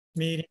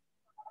meeting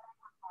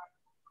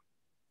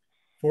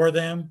for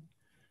them.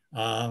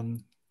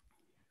 Um,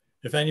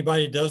 if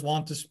anybody does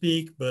want to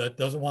speak but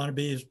doesn't want to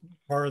be as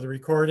part of the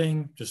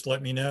recording, just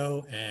let me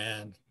know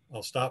and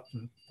I'll stop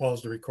and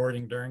pause the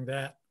recording during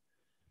that.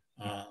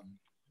 And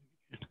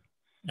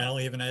I'll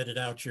even edit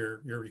out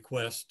your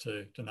request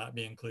to not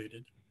be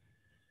included.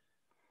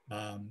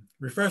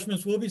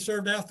 Refreshments will be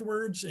served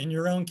afterwards in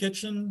your own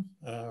kitchen,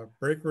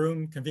 break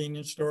room,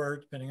 convenience store,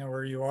 depending on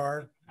where you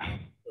are.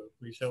 So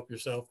please help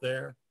yourself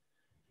there.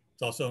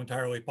 It's also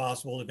entirely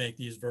possible to make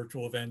these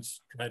virtual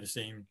events try to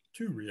seem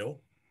too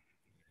real.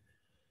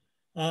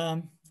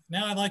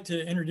 Now I'd like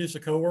to introduce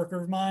a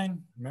coworker of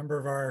mine, a member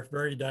of our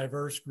very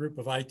diverse group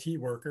of IT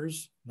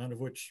workers, none of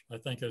which I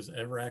think has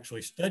ever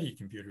actually studied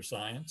computer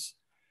science.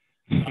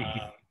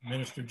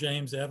 Minister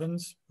James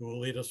Evans, who will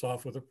lead us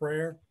off with a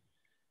prayer.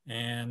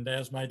 And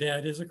as my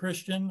dad is a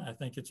Christian, I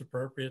think it's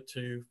appropriate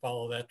to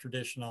follow that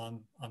tradition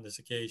on this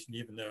occasion,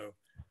 even though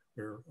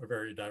we're a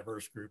very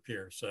diverse group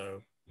here.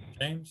 So,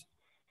 James.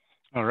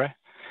 All right.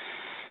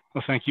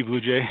 Well, thank you,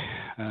 Blue Jay,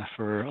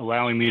 for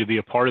allowing me to be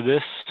a part of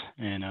this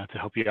and to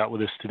help you out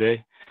with this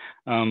today.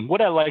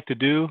 What I'd like to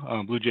do,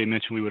 Blue Jay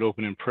mentioned we would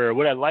open in prayer.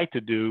 What I'd like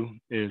to do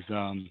is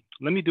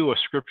let me do a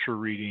scripture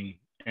reading,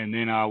 and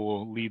then I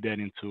will lead that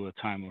into a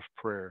time of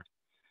prayer.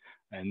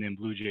 And then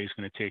Blue Jay is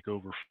going to take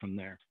over from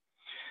there.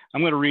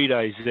 I'm going to read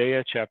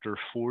Isaiah chapter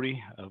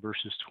 40,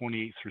 verses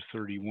 28 through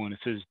 31. It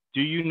says,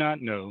 "Do you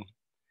not know?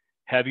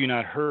 Have you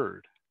not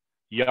heard?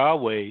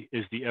 Yahweh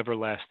is the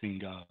everlasting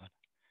God,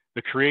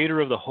 the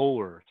creator of the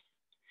whole earth.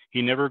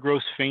 He never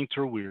grows faint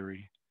or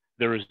weary.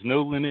 There is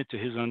no limit to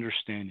his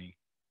understanding.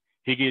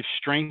 He gives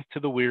strength to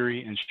the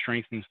weary and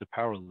strengthens the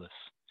powerless.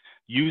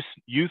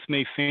 Youth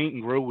may faint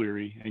and grow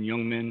weary, and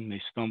young men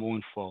may stumble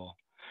and fall.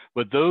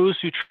 But those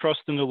who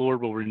trust in the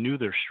Lord will renew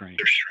their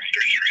strength.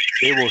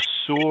 They will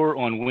soar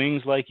on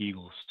wings like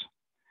eagles.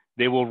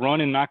 They will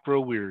run and not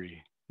grow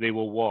weary. They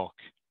will walk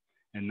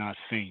and not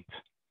faint."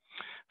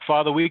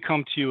 Father, we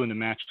come to you in the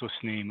matchless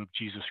name of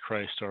Jesus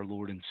Christ, our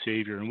Lord and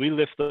Savior, and we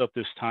lift up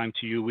this time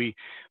to you.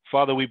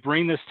 Father, we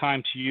bring this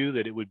time to you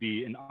that it would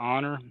be an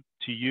honor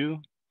to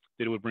you,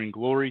 that it would bring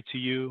glory to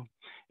you,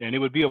 and it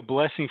would be a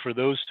blessing for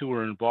those who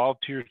are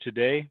involved here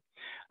today.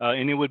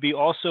 And it would be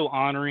also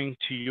honoring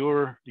to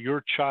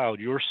your child,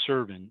 your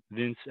servant,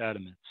 Vince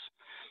Adametz.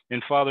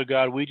 And Father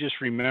God, we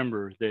just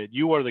remember that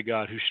you are the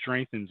God who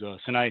strengthens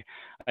us. And I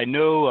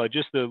know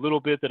just the little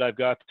bit that I've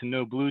got to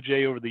know Blue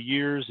Jay over the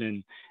years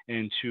and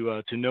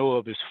to know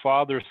of his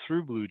father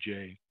through Blue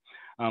Jay,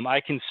 I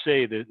can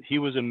say that he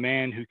was a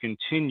man who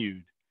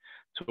continued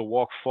to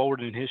walk forward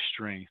in his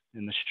strength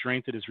and the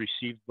strength that is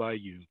received by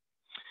you.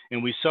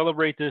 And we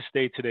celebrate this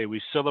day today.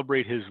 We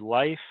celebrate his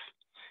life,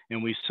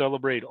 and we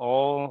celebrate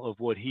all of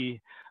what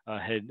he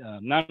had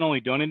not only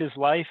done in his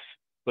life,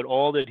 but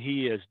all that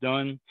he has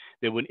done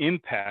that would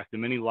impact the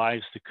many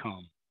lives to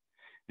come.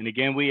 And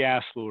again, we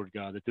ask, Lord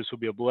God, that this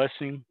would be a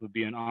blessing, would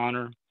be an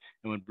honor,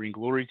 and would bring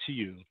glory to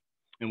you.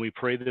 And we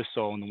pray this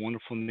all in the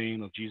wonderful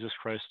name of Jesus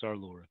Christ our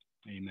Lord.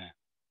 Amen.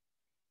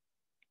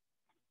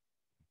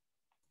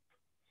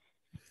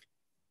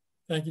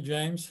 Thank you,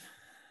 James.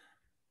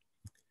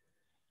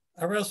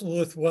 I wrestled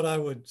with what I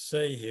would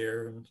say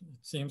here, and it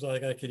seems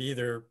like I could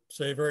either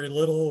say very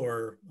little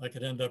or I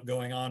could end up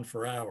going on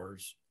for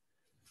hours.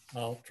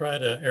 I'll try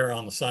to err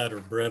on the side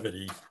of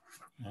brevity,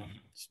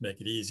 just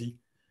make it easy.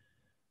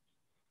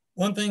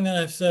 One thing that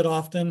I've said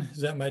often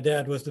is that my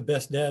dad was the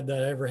best dad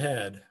that I ever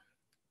had.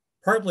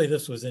 Partly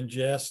this was in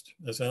jest,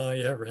 as I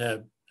only ever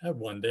had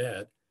one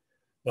dad,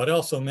 but I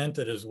also meant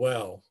it as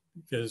well,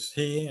 because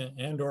he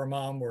and or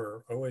mom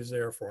were always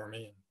there for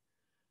me,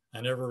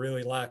 and I never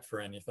really lacked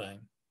for anything.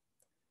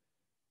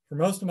 For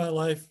most of my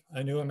life,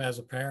 I knew him as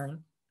a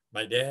parent,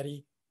 my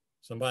daddy,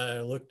 somebody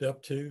I looked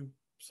up to,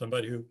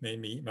 somebody who made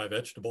me eat my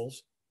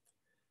vegetables.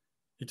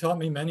 He taught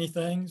me many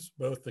things,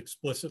 both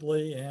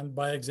explicitly and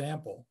by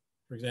example.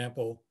 For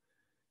example,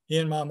 he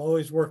and mom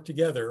always worked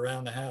together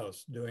around the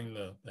house, doing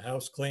the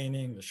house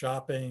cleaning, the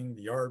shopping,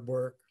 the yard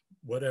work,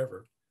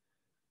 whatever.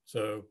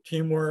 So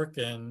teamwork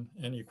and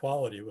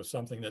equality was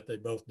something that they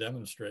both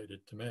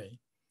demonstrated to me.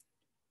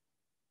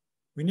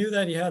 We knew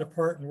that he had a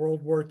part in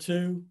World War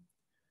II,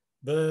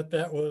 but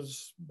that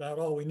was about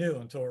all we knew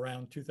until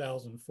around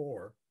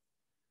 2004.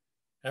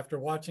 After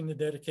watching the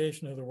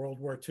dedication of the World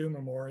War II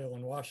Memorial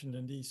in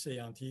Washington, D.C.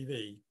 on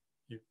TV,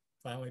 he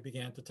finally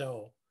began to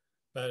tell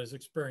about his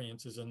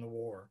experiences in the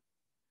war.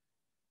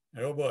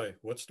 And oh boy,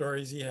 what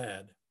stories he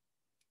had.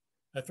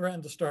 I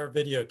threatened to start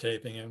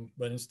videotaping him,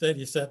 but instead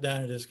he sat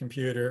down at his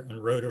computer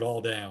and wrote it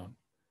all down.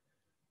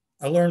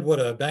 I learned what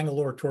a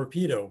Bangalore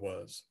torpedo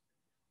was.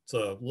 It's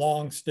a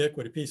long stick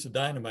with a piece of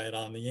dynamite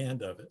on the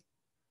end of it.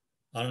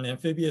 On an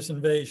amphibious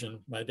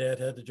invasion, my dad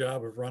had the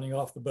job of running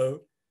off the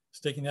boat,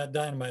 sticking that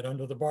dynamite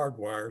under the barbed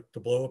wire to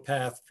blow a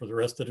path for the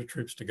rest of the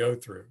troops to go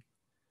through.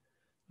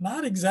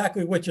 Not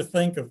exactly what you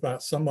think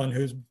about someone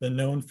who's been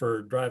known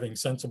for driving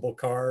sensible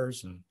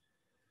cars and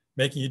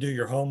making you do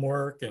your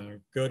homework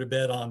and go to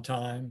bed on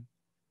time.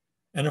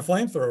 And a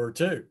flamethrower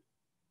too.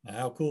 Now,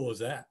 how cool is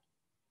that?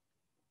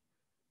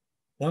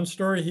 One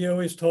story he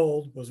always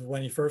told was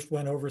when he first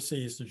went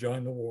overseas to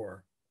join the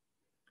war.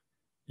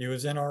 He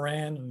was in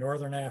Iran in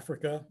northern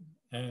Africa,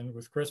 and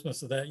with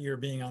Christmas of that year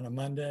being on a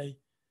Monday,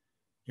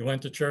 he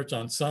went to church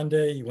on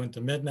Sunday, he went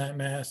to midnight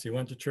mass, he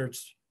went to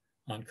church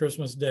on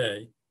Christmas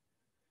Day,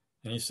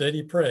 and he said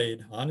he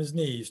prayed on his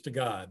knees to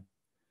God.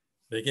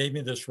 They gave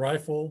me this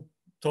rifle,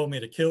 told me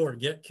to kill or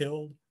get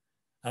killed.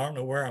 I don't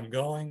know where I'm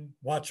going.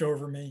 Watch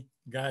over me,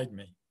 guide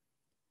me.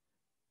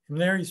 From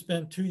there, he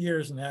spent 2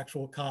 years in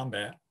actual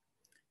combat,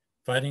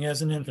 fighting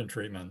as an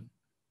infantryman.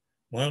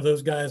 One of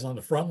those guys on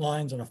the front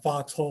lines in a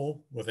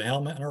foxhole with a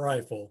helmet and a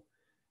rifle,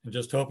 and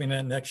just hoping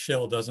that next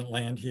shell doesn't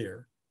land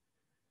here.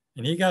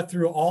 And he got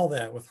through all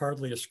that with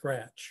hardly a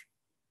scratch.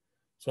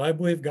 So I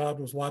believe God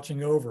was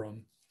watching over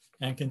him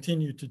and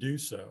continued to do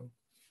so.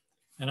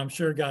 And I'm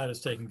sure God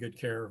is taking good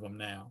care of him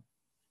now.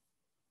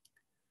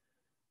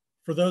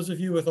 For those of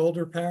you with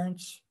older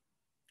parents,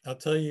 I'll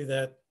tell you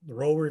that the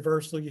role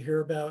reversal you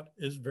hear about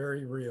is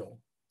very real.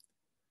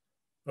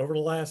 Over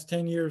the last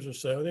 10 years or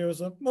so, there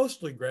was a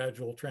mostly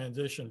gradual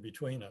transition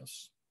between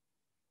us.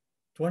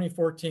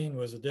 2014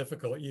 was a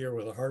difficult year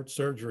with a heart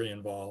surgery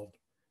involved.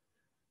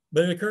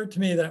 But it occurred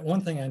to me that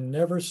one thing I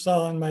never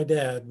saw in my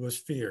dad was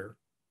fear.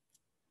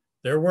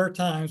 There were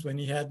times when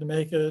he had to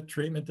make a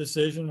treatment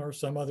decision or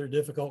some other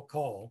difficult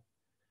call.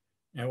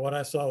 And what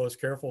I saw was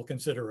careful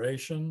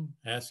consideration,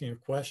 asking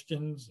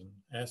questions and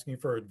asking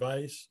for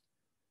advice,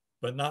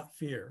 but not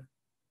fear.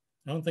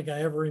 I don't think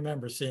I ever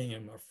remember seeing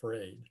him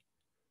afraid.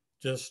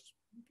 Just,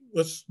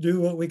 let's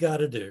do what we got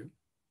to do.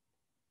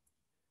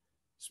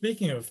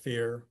 Speaking of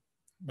fear,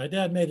 my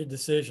dad made a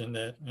decision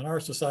that in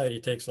our society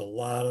takes a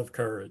lot of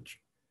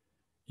courage.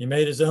 He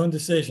made his own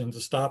decision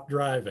to stop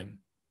driving,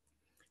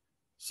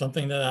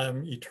 something that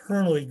I'm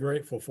eternally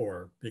grateful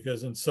for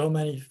because in so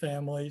many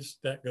families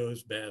that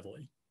goes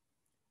badly.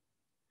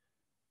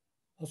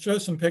 I'll show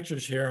some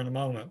pictures here in a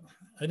moment.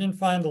 I didn't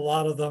find a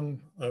lot of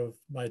them of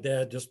my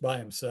dad just by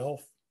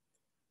himself.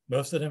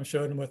 Most of them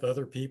showed him with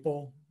other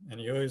people, and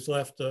he always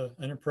left an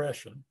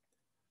impression.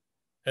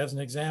 As an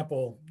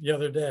example, the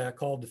other day I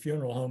called the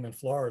funeral home in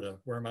Florida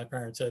where my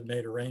parents had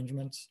made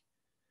arrangements.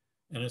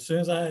 And as soon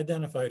as I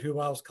identified who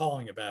I was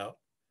calling about,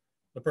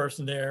 the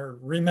person there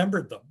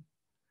remembered them.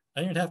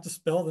 I didn't have to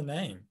spell the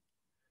name.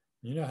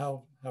 You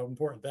know how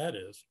important that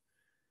is.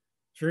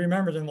 She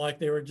remembered them like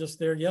they were just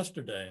there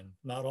yesterday and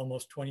not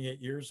almost 28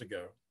 years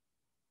ago.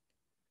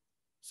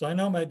 So I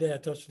know my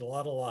dad touched a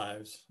lot of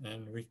lives,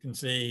 and we can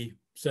see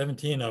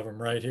 17 of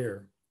them right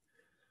here.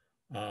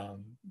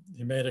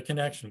 He made a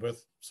connection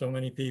with so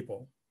many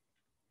people.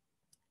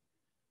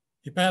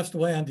 He passed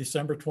away on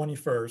December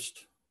 21st,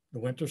 the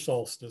winter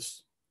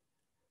solstice.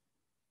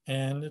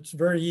 And it's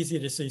very easy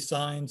to see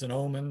signs and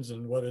omens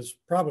and what is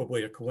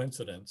probably a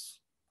coincidence.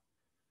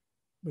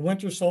 The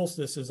winter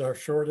solstice is our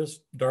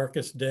shortest,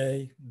 darkest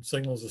day and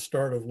signals the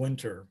start of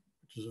winter,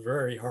 which is a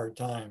very hard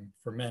time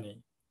for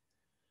many.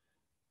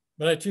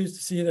 But I choose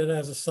to see that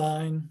as a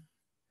sign,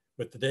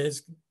 with the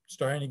days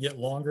starting to get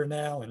longer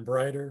now and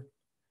brighter.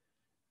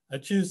 I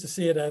choose to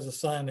see it as a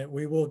sign that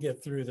we will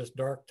get through this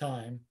dark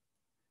time,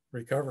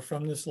 recover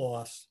from this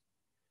loss,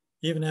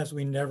 even as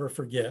we never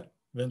forget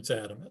Vince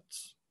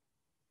Adametz.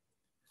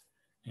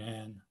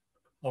 And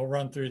I'll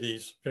run through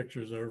these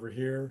pictures over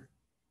here.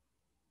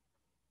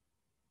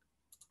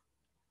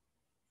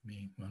 Give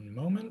me one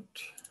moment.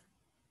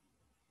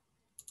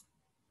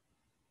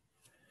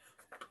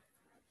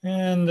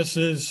 And this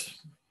is,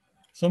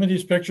 some of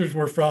these pictures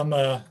were from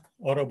an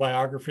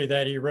autobiography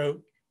that he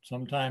wrote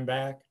some time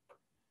back.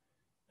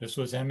 This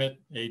was him at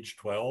age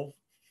 12.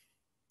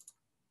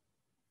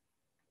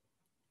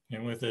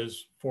 And with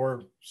his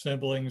 4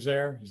 siblings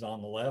there, he's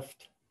on the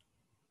left.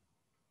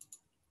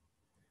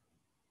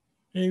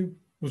 He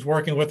was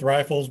working with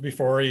rifles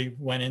before he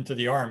went into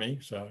the Army,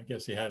 so I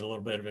guess he had a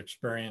little bit of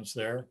experience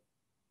there.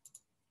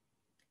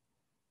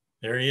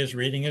 There he is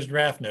reading his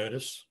draft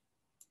notice.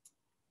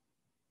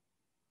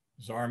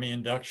 His Army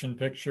induction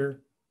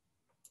picture.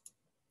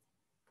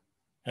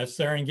 That's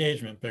their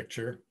engagement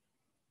picture.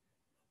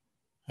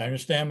 I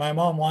understand my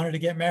mom wanted to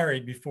get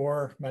married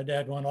before my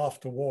dad went off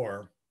to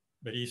war,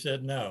 but he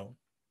said no.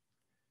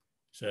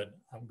 He said,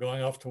 I'm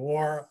going off to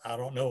war. I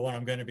don't know what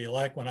I'm going to be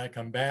like when I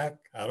come back.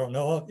 I don't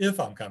know if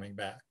I'm coming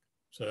back.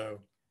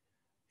 So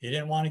he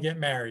didn't want to get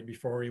married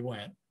before he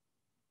went.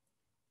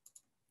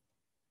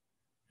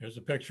 Here's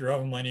a picture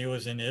of him when he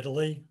was in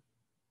Italy.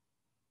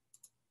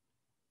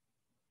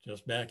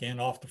 Just back in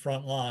off the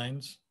front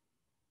lines.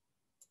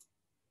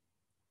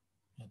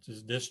 That's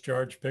his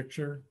discharge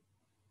picture.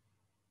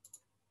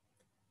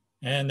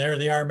 And there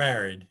they are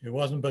married. It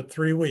wasn't but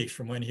 3 weeks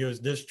from when he was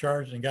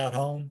discharged and got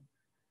home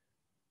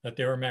that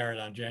they were married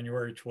on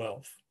January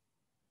 12th.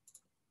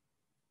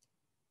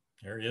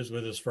 There he is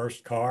with his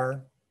first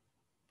car.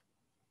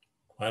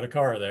 Quite a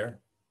car there.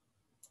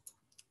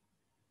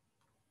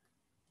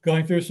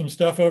 Going through some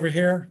stuff over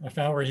here, I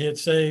found where he had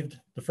saved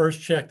the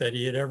first check that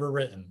he had ever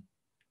written.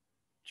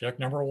 Check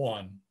number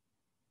 1,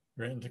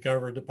 written to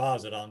cover a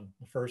deposit on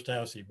the first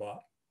house he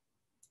bought.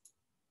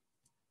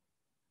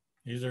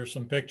 These are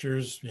some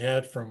pictures he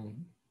had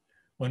from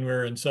when we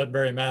were in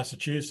Sudbury,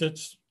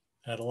 Massachusetts.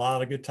 Had a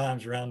lot of good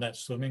times around that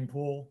swimming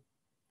pool.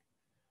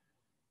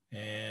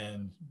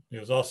 And he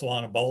was also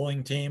on a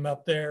bowling team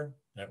up there.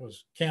 That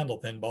was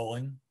candlepin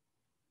bowling,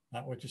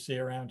 not what you see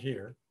around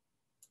here.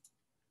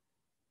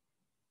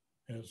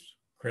 It was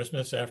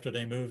Christmas after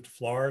they moved to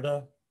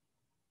Florida.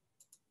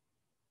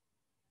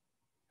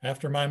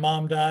 After my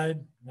mom died,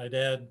 my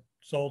dad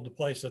sold the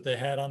place that they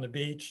had on the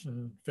beach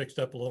and fixed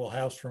up a little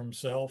house for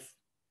himself.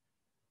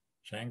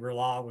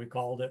 Shangri-La, we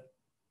called it.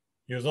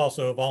 He was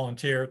also a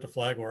volunteer at the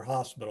Flagler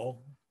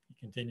Hospital. He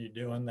continued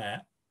doing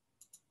that.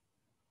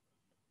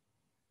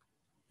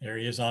 There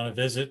he is on a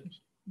visit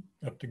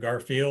up to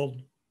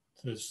Garfield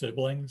to his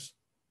siblings.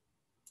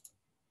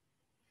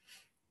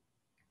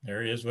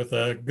 There he is with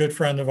a good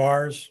friend of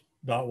ours,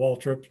 Dot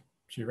Waltrip.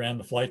 She ran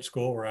the flight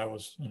school where I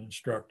was an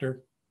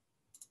instructor.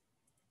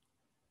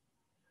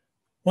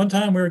 One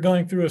time we were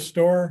going through a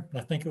store,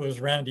 I think it was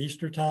around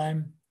Easter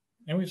time,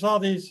 and we saw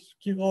these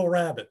cute little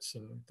rabbits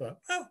and thought,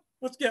 oh,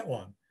 let's get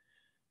one.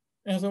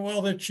 And I said,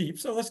 well, they're cheap,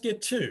 so let's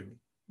get two.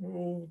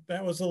 Well,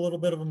 that was a little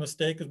bit of a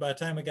mistake because by the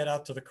time we got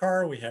out to the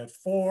car, we had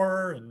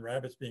 4, and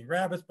rabbits being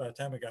rabbits. By the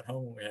time we got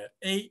home, we had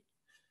 8,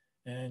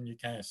 and you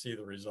kind of see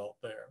the result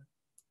there.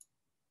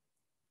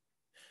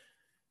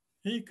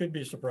 He could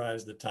be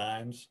surprised at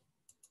times,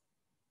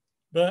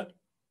 but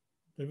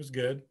it was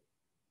good.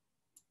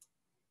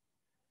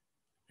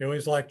 He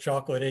always liked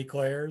chocolate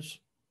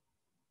eclairs.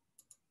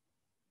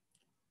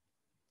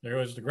 There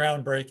was the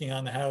groundbreaking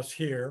on the house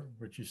here,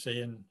 which you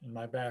see in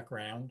my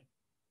background.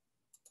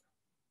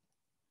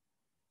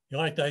 He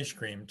liked ice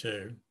cream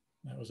too.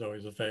 That was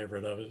always a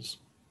favorite of his,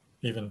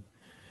 even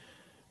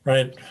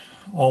right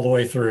all the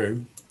way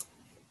through.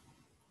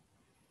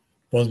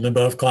 Wasn't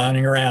above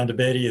clowning around a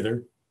bit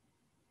either.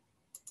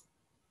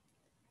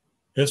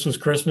 This was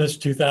Christmas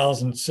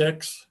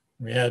 2006.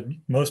 We had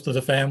most of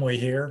the family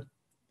here.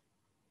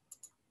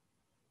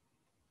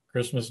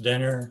 Christmas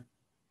dinner.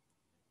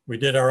 We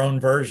did our own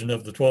version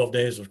of the 12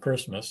 Days of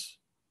Christmas,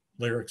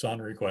 lyrics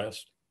on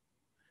request.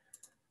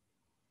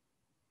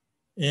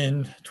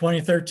 In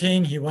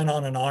 2013, he went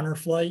on an honor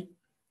flight.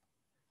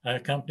 I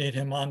accompanied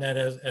him on that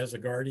as a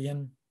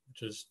guardian,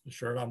 which is the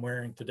shirt I'm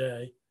wearing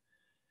today.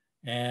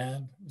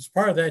 And as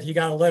part of that, he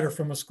got a letter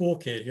from a school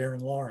kid here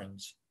in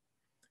Lawrence.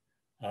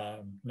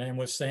 Name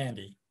was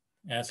Sandy,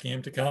 asking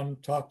him to come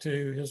talk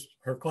to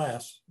her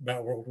class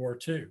about World War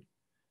II.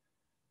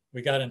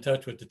 We got in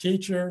touch with the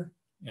teacher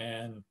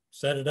and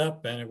set it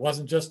up, and it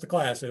wasn't just the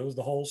class, it was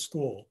the whole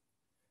school.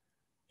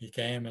 He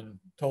came and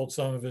told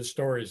some of his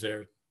stories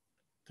there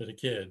to the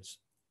kids.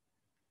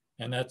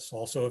 And that's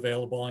also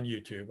available on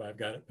YouTube. I've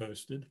got it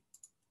posted.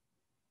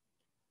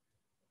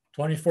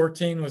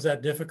 2014 was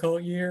that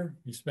difficult year.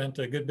 He spent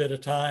a good bit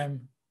of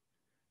time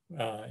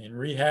in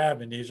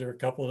rehab, and these are a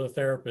couple of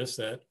the therapists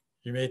that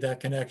he made that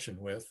connection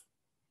with.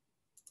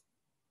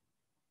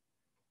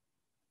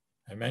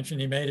 I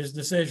mentioned he made his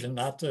decision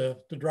not to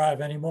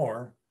drive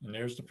anymore, and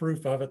there's the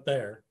proof of it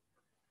there.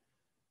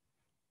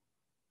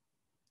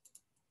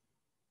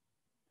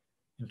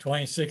 In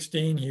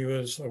 2016, he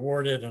was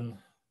awarded a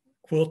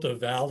Quilt of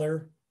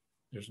Valor.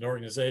 There's an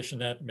organization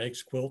that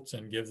makes quilts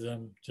and gives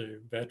them to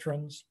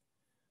veterans.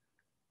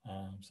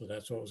 So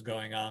that's what was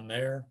going on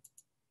there.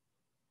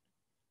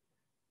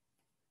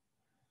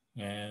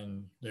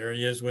 And there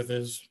he is with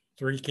his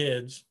 3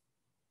 kids.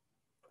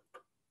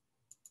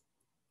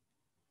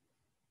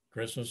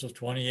 Christmas of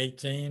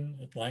 2018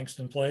 at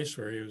Langston Place,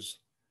 where he was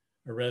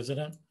a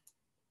resident.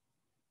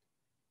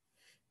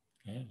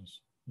 And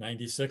his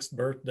 96th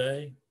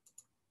birthday.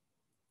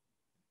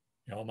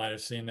 Y'all might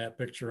have seen that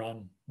picture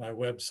on my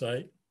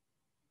website.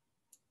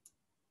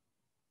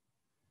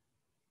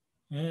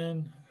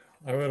 And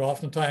I would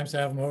oftentimes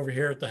have him over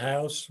here at the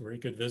house where he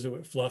could visit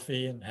with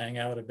Fluffy and hang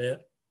out a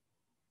bit.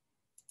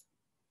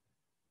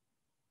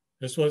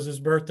 This was his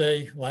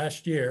birthday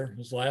last year,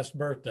 his last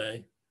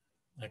birthday.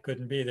 I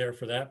couldn't be there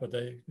for that, but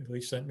they at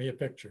least sent me a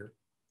picture.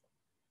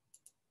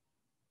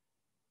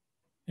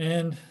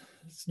 And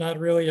it's not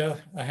really a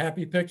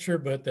happy picture,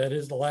 but that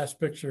is the last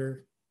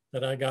picture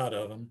that I got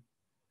of him.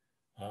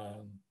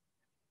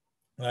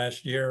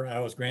 Last year, I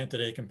was granted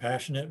a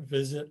compassionate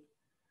visit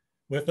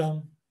with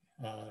him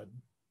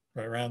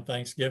right around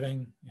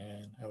Thanksgiving,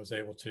 and I was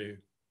able to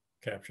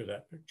capture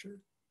that picture.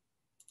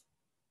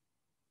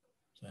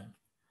 So,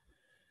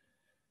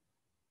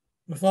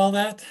 with all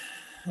that,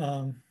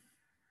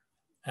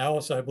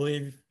 Alice, I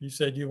believe you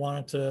said you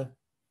wanted to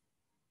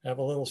have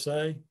a little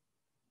say.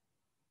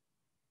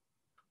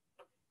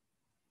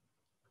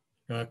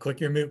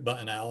 Click your mute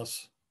button,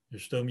 Alice. You're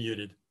still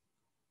muted.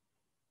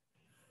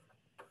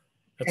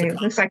 Okay,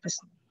 it looks like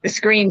the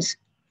screen's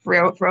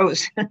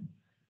froze.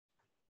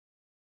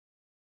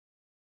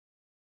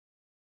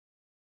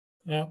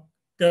 Yeah,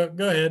 go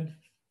ahead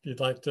if you'd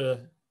like to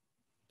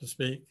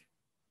speak.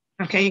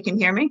 Okay, you can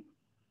hear me?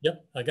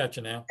 Yep, I got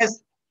you now.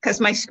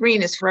 Because my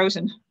screen is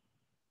frozen.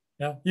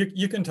 Yeah,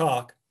 you can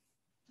talk.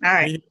 All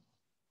right.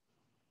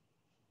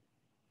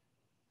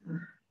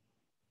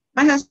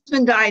 My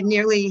husband died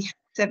nearly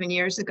 7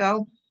 years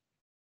ago.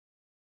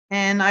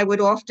 And I would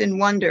often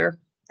wonder,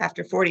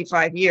 after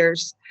 45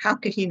 years, how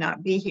could he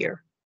not be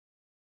here?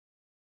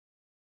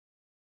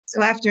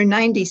 So after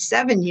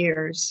 97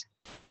 years,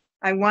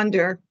 I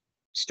wonder,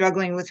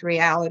 struggling with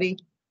reality,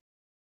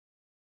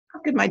 how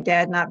could my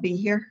dad not be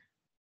here?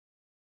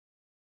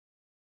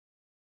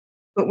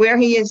 But where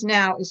he is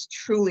now is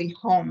truly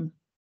home.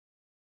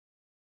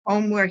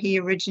 Home where he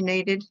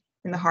originated,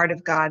 in the heart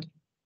of God.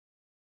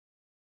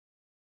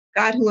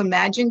 God who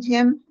imagined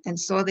him and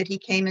saw that he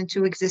came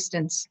into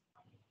existence.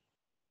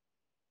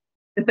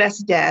 The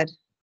best dad,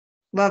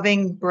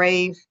 loving,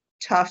 brave,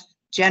 tough,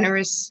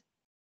 generous,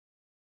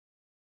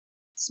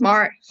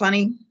 smart,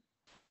 funny,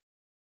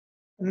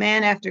 a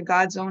man after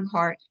God's own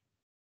heart,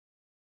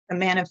 a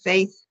man of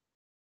faith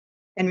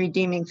and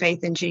redeeming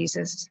faith in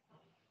Jesus.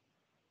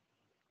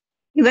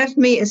 He left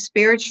me a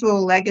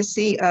spiritual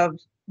legacy of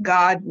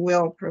God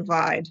will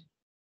provide.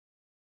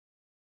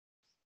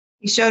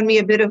 He showed me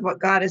a bit of what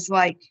God is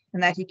like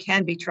and that he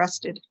can be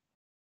trusted.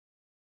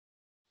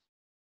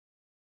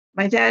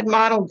 My dad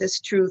modeled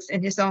this truth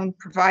in his own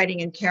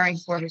providing and caring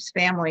for his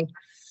family.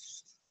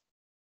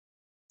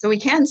 So we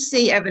can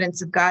see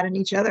evidence of God in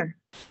each other.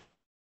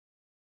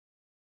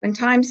 When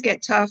times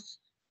get tough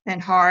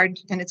and hard,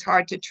 and it's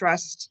hard to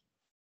trust,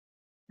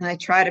 and I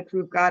try to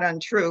prove God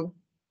untrue,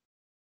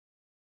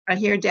 I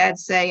hear Dad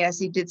say, as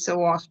he did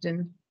so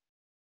often,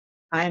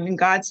 I am in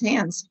God's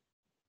hands.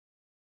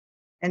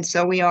 And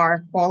so we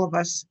are, all of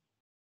us.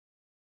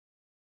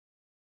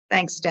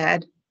 Thanks,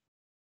 Dad.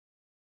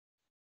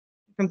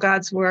 From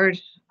God's word,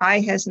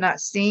 eye has not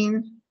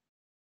seen,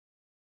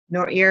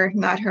 nor ear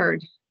not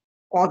heard,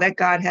 all that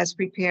God has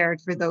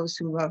prepared for those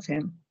who love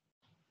him.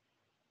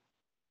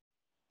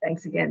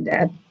 Thanks again,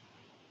 Dad.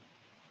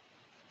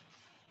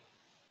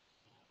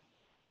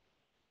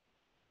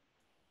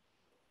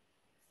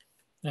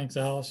 Thanks,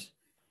 Alice.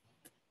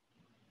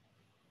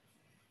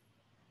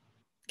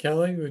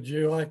 Kelly, would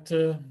you like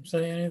to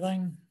say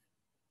anything?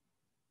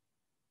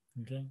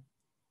 Okay.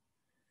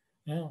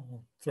 Yeah,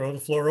 I'll throw the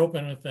floor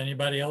open if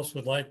anybody else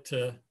would like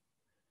to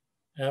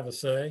have a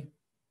say.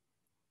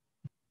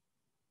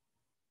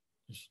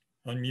 Just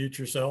unmute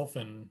yourself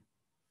and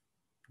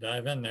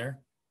dive in there.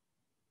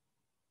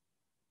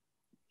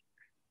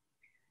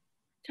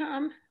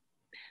 Tom,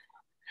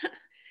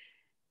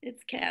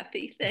 it's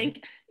Kathy.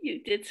 Thank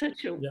you. Did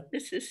such a,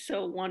 This is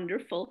so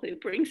wonderful.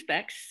 It brings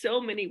back so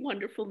many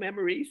wonderful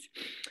memories.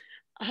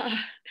 I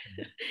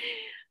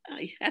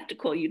have to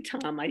call you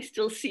Tom. I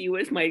still see you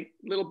as my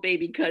little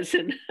baby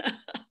cousin.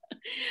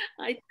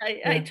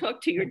 I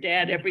talk to your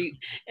dad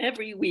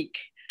every week.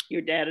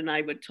 Your dad and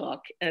I would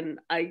talk, and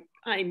I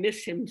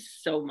miss him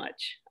so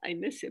much. I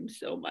miss him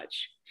so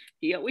much.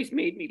 He always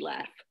made me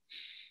laugh.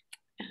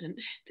 And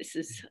this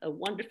is a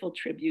wonderful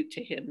tribute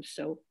to him.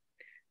 So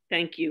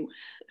thank you.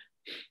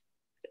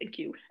 Thank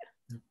you.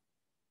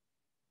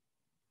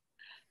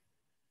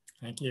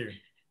 Thank you.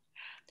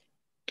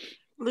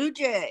 Blue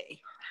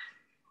Jay.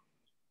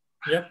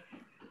 Yep.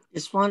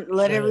 Just want to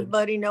let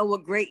everybody know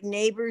what great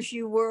neighbors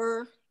you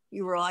were.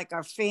 You were like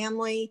our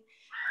family.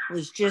 It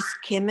was just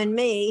Kim and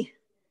me.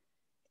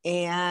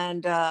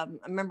 And I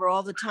remember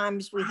all the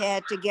times we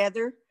had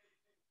together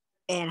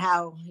and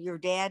how your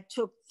dad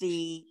took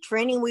the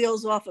training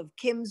wheels off of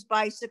Kim's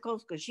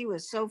bicycles because she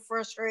was so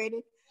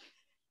frustrated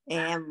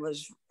and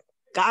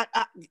got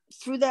up,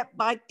 threw that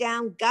bike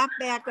down, got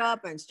back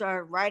up and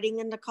started riding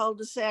in the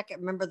cul-de-sac. I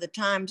remember the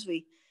times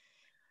we,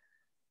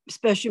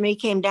 especially me,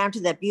 came down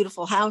to that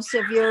beautiful house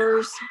of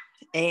yours.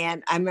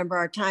 And I remember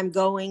our time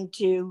going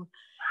to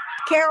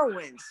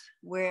Carowinds,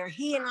 where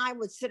he and I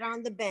would sit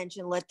on the bench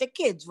and let the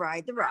kids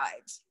ride the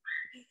rides.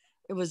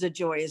 It was a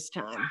joyous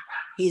time.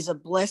 He's a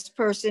blessed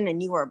person,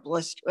 and you are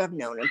blessed to have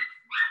known him.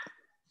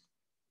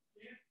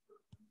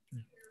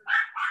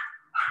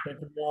 I think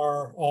we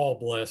are all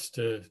blessed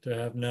to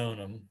have known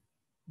him.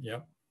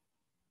 Yep.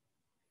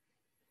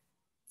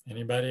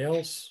 Anybody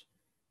else?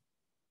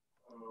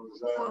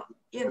 Well,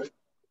 yeah.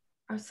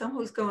 Or some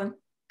who's going.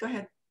 Go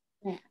ahead.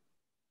 Yeah.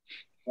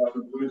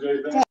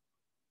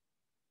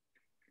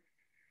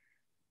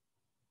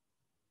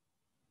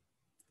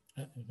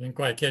 I didn't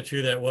quite catch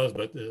who that was,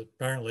 but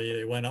apparently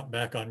it went up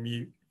back on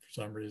mute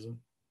for some reason.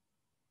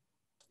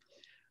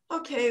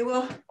 Okay,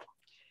 well,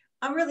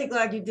 I'm really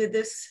glad you did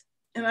this.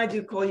 And I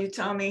do call you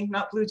Tommy,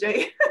 not Blue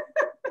Jay.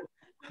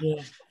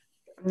 Yeah.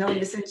 I've known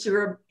you since you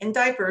were in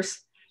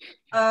diapers.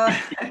 But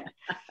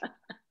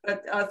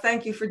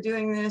thank you for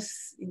doing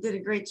this. You did a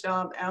great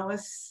job,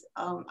 Alice.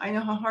 I know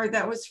how hard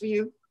that was for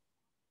you.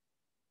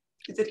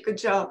 You did a good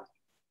job.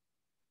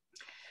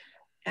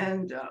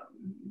 And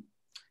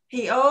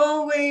he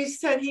always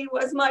said he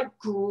was my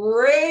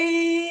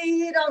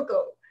great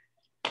uncle.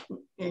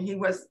 And he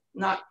was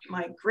not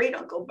my great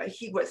uncle, but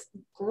he was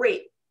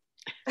great.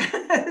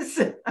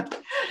 So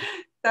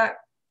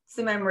that's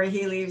the memory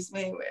he leaves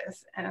me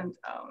with. And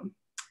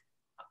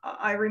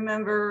I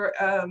remember,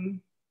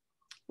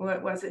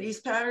 what was it,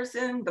 East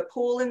Patterson, the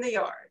pool in the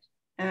yard,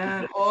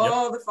 and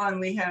all the fun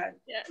we had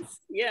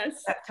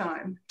that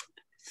time.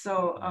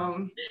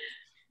 So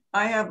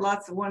I have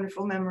lots of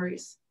wonderful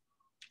memories.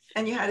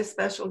 and you had a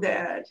special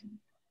dad.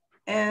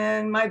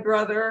 And my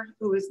brother,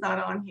 who is not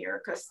on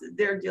here because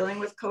they're dealing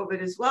with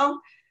COVID as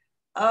well,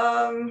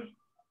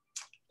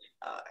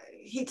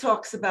 he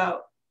talks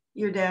about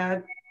your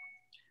dad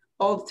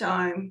all the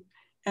time.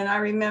 And I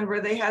remember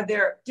they had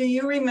do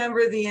you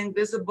remember the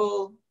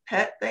invisible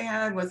pet they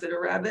had? Was it a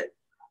rabbit?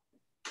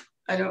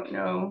 I don't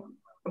know.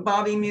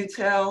 Bobby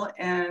Mutel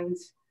and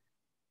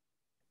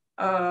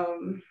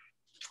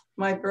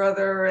my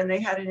brother, and they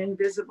had an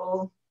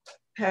invisible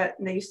pet,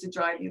 and they used to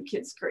drive you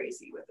kids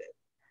crazy with it.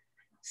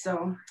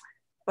 So,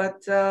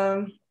 but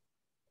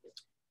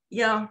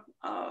yeah,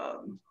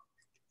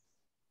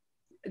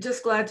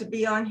 just glad to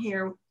be on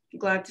here.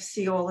 Glad to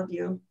see all of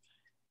you,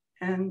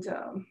 and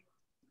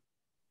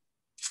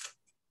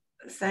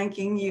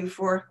thanking you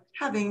for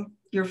having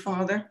your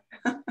father,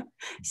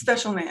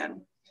 special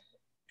man.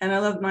 And I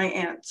love my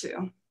aunt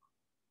too,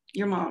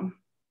 your mom.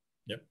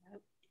 Yep.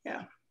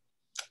 Yeah,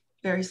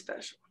 very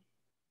special.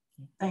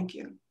 Thank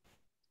you.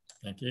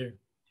 Thank you.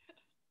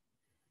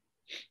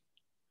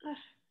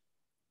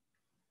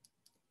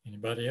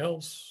 Anybody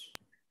else?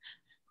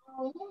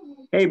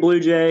 Hey, Blue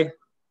Jay.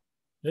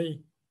 Hey.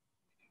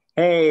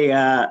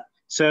 Hey,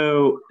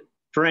 so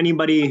for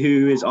anybody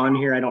who is on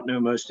here, I don't know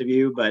most of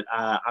you, but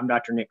I'm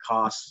Dr. Nick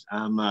Koss.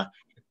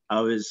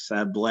 I was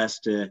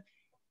blessed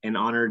and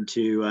honored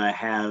to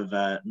have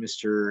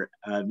Mr.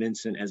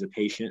 Vincent as a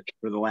patient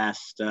for the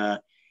last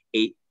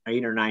 8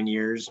 or 9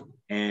 years.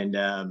 And,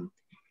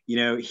 you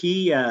know,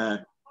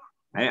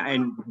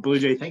 and Blue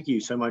Jay, thank you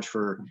so much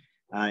for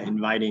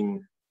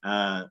inviting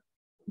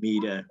me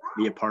to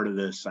be a part of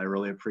this. I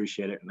really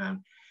appreciate it. And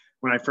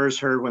when I first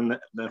heard, when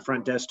the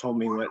front desk told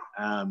me what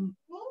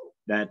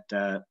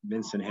that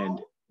Vincent had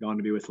gone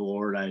to be with the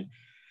Lord,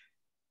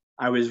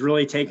 I was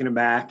really taken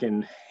aback.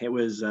 And it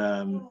was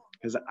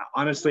because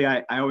honestly,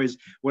 I always,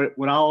 what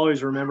I'll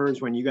always remember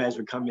is when you guys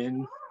would come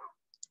in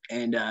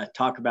and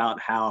talk about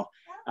how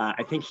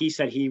I think he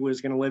said he was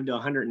going to live to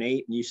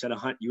 108, and you said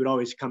you would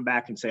always come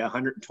back and say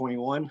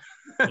 121.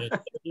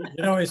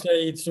 You'd always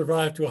say he'd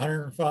survive to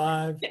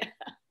 105.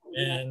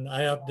 And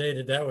I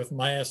updated that with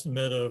my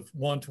estimate of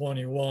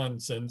 121,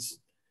 since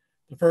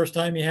the first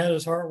time he had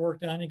his heart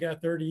worked on, he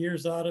got 30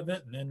 years out of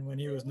it. And then when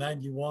he was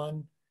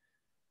 91,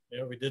 you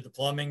know, we did the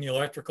plumbing, the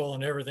electrical,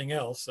 and everything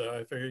else. So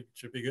I figured it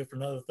should be good for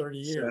another 30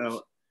 years.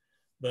 So,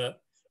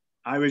 but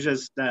I was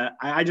just,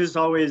 I just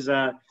always,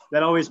 that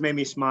always made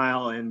me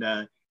smile. And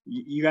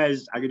you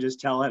guys, I could just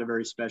tell, had a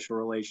very special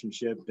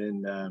relationship.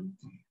 And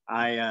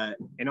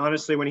and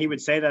honestly, when he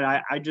would say that,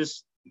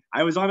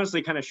 I was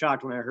honestly kind of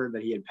shocked when I heard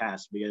that he had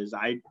passed, because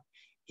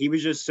he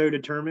was just so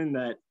determined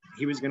that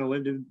he was going to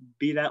live to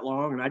be that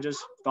long. And I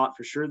just thought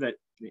for sure that,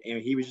 you know,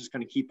 he was just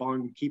going to keep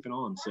on keeping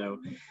on. So,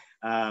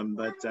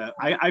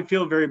 I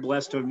feel very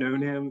blessed to have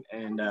known him.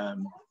 And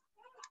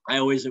I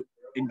always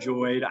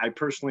enjoyed, I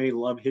personally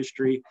love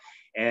history.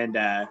 And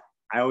I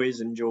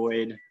always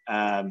enjoyed,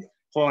 hold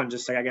on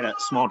just a second, I got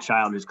a small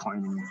child who's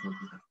climbing me.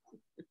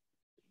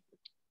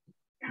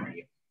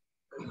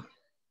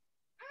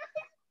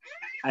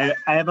 I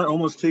have an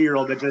almost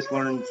 2-year-old that just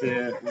learned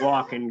to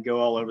walk and go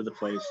all over the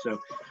place.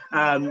 So,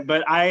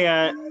 but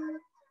I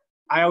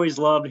always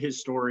loved his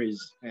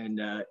stories,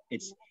 and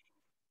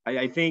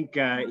I think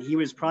he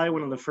was probably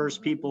one of the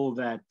first people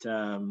that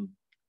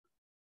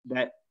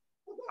that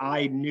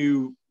I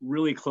knew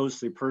really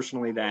closely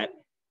personally that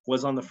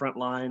was on the front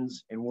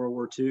lines in World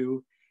War II.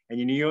 And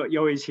you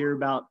always hear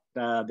about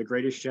the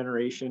greatest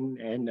generation,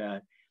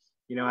 and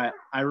you know,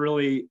 I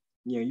really,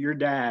 you know, your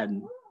dad.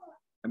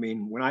 I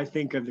mean, when I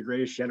think of the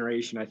greatest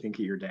generation, I think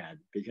of your dad,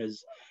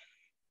 because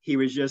he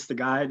was just the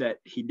guy that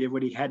he did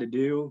what he had to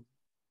do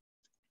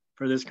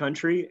for this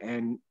country,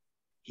 and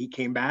he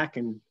came back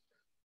and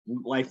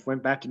life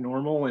went back to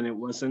normal. And it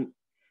wasn't,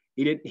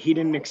 he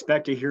didn't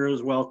expect a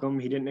hero's welcome.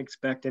 He didn't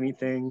expect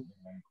anything.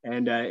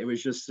 And it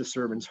was just a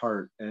servant's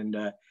heart. And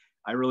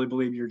I really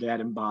believe your dad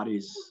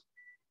embodies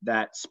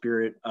that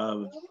spirit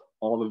of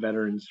all the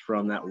veterans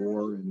from that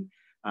war. And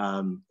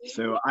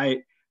so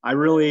I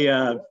really,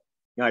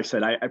 like I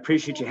said, I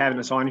appreciate you having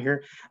us on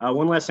here.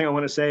 One last thing I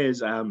want to say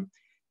is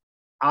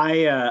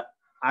I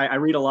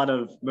read a lot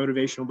of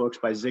motivational books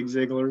by Zig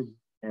Ziglar.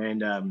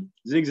 And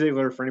Zig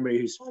Ziglar, for anybody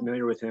who's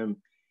familiar with him,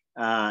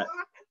 one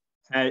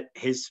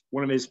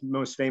of his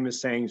most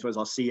famous sayings was,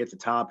 "I'll see you at the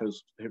top." It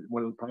was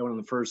probably one of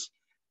the first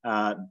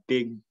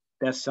big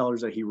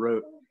bestsellers that he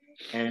wrote.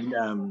 And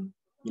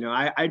you know,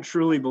 I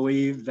truly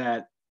believe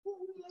that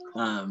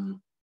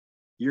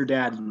your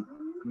dad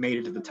made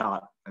it to the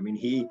top. I mean,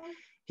 he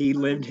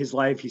lived his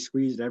life. He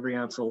squeezed every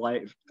ounce of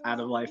life out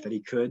of life that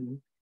he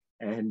could.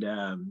 And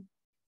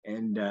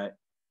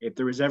if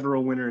there was ever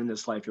a winner in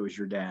this life, it was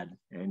your dad.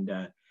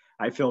 And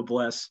I feel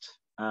blessed,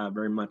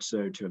 very much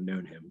so, to have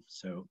known him.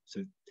 So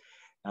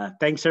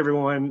thanks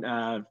everyone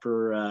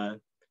for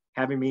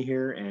having me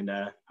here, and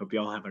hope you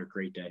all have a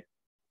great day.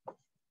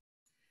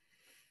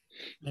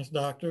 Thanks,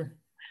 Doctor.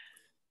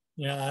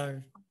 Yeah, I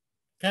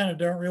kind of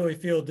don't really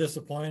feel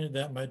disappointed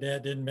that my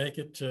dad didn't make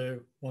it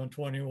to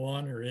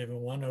 121 or even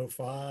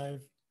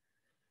 105.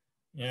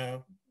 You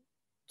know,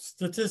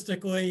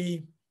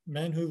 statistically,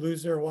 men who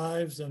lose their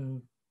wives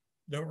and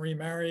don't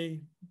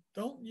remarry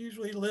don't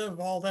usually live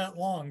all that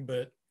long,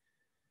 but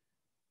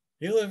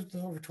he lived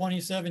over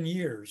 27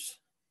 years.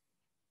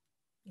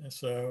 And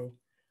so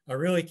I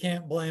really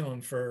can't blame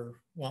him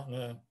for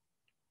wanting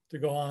to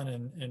go on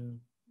and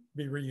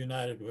be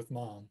reunited with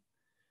mom.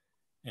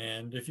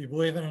 And if you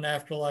believe in an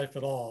afterlife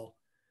at all,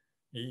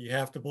 you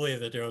have to believe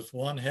that there was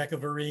one heck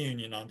of a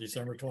reunion on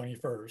December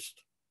 21st.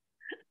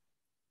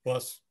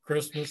 Plus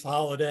Christmas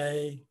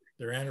holiday,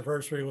 their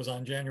anniversary was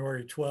on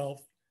January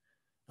 12th.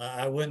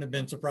 I wouldn't have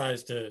been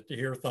surprised to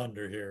hear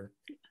thunder here.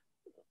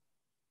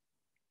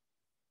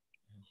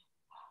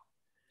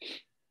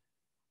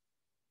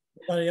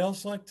 Anybody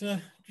else like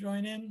to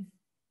join in?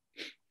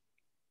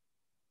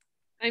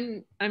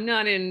 I'm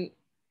not in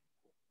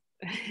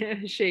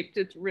shape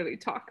to really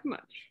talk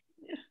much.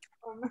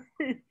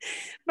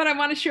 But I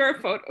want to share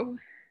a photo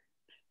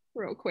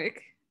real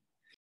quick.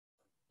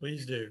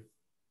 Please do.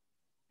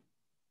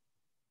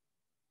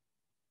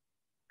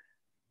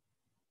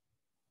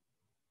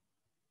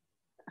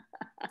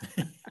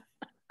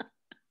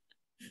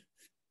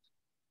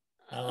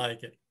 I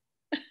like it.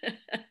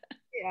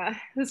 Yeah,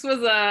 this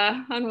was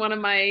on one of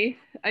my,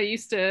 I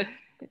used to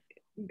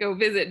go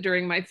visit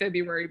during my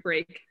February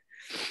break.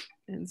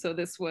 And so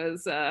this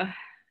was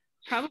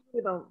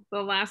probably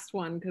the last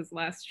one, because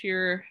last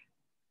year,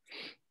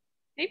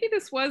 maybe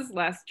this was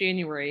last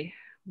January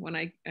when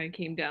I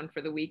came down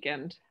for the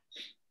weekend.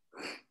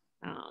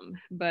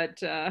 But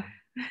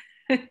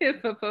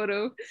if a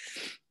photo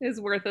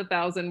is worth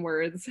 1,000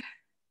 words,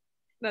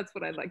 that's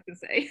what I'd like to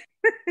say.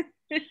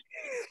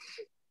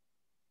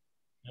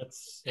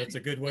 That's a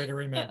good way to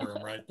remember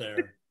them right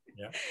there.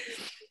 Yeah.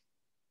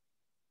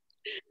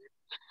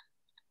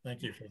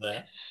 Thank you for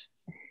that.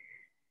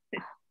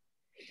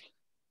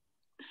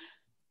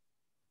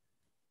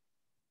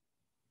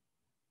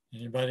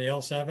 Anybody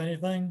else have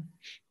anything?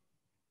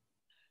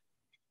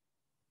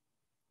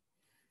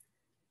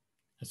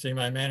 I see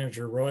my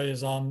manager Roy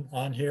is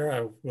on here.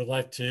 I would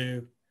like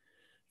to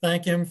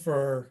thank him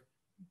for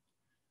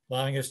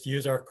allowing us to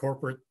use our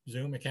corporate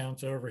Zoom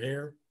accounts over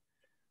here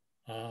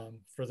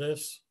for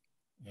this,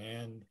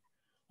 and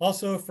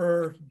also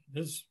for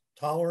his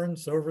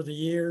tolerance over the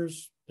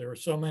years. There were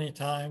so many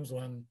times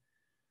when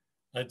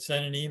I'd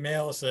send an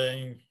email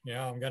saying, you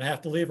know, I'm going to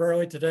have to leave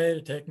early today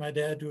to take my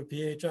dad to a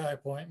PHI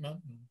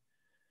appointment,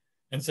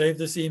 and save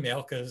this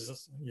email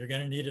because you're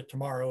going to need it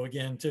tomorrow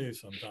again too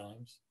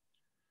sometimes.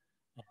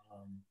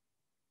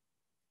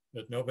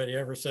 But nobody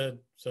ever said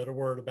a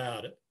word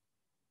about it.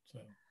 So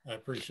I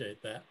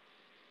appreciate that.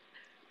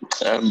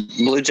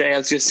 Blue Jay, I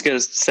was just going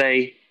to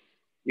say,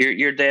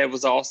 your dad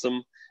was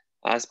awesome.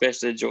 I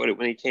especially enjoyed it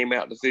when he came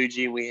out to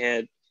Fuji and we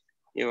had,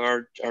 you know,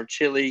 our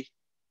chili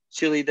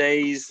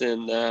days,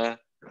 and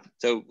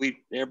so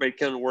everybody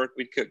come to work,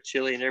 we'd cook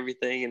chili and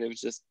everything, and it was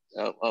just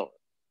a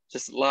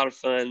lot of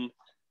fun.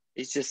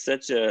 He's just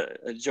such a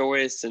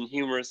joyous and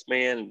humorous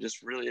man, and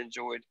just really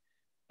enjoyed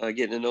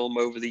getting to know him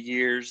over the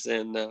years.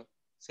 And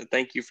so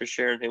thank you for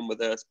sharing him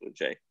with us, Blue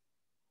Jay.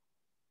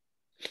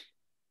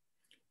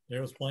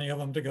 There was plenty of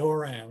them to go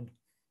around.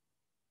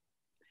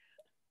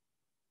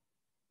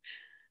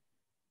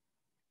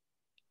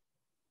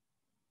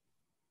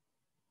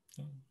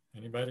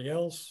 Anybody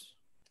else?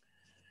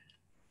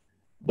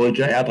 Blue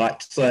Jay, I'd like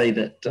to say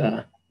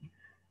that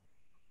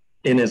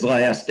in his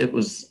last, it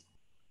was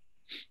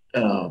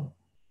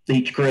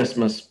each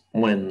Christmas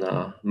when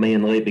me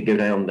and Libby go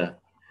down to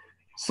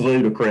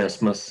Saluda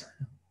Christmas.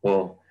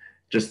 Well,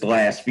 just the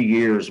last few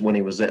years when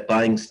he was at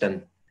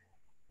Langston,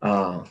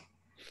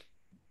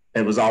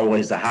 it was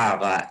always a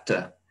highlight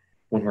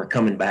when we're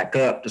coming back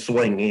up to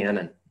swing in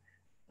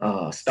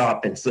and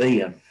stop and see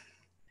him.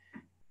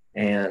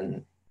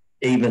 And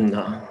even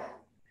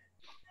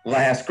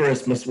last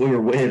Christmas we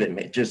were with him,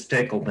 it just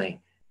tickled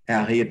me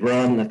how he'd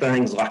run the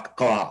things like a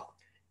clock.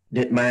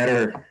 Didn't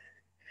matter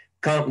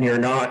company or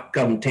not,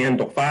 come 10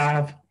 till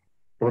 5,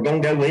 we're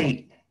going to go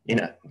eat. You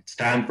know, it's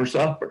time for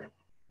supper.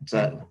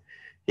 So,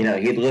 you know,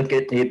 he'd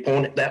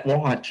point at that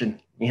watch and,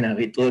 you know,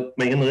 he'd look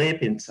me and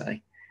Libby and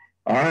say,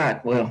 all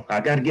right, well, I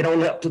got to get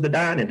on up to the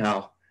dining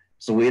hall.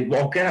 So we'd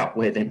walk out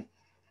with him.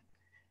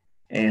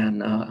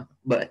 And,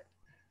 but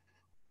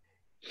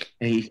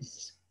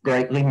he's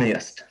greatly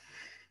missed.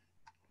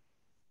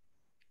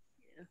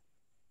 Yeah.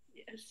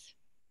 Yes.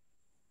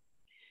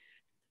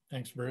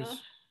 Thanks, Bruce.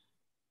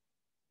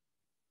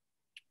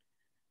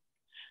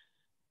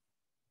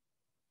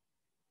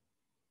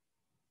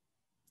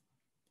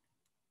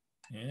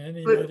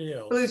 Anybody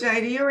else? Blue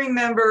Jay, do you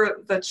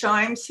remember the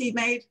chimes he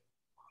made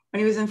when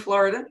he was in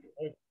Florida?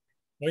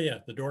 Oh yeah,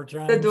 the door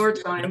chimes. The door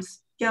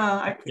chimes. Yep.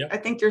 Yeah, Yep. I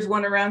think there's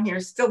one around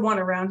here, still one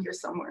around here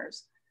somewhere.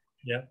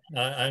 Yeah,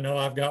 I know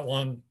I've got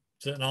one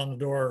sitting on the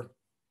door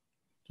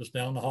just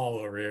down the hall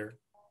over here.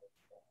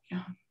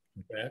 Yeah.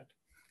 In fact.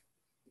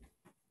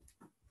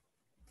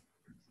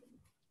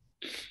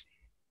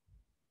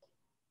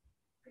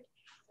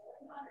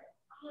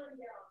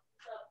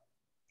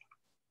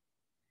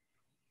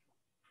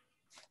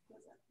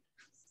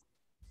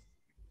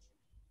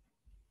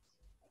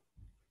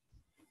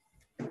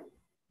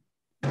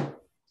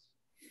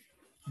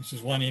 This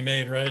is one he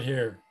made right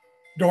here.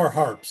 Door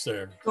harps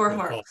there. Door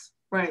harps,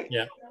 right.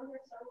 Yeah.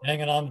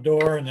 Hanging on the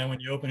door, and then when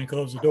you open and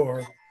close the door,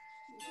 it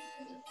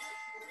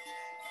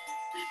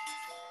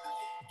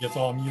gets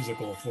all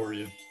musical for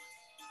you.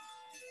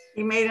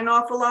 He made an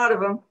awful lot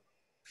of them.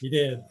 He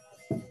did.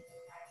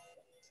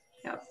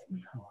 Yep.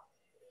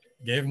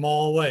 Gave them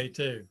all away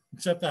too,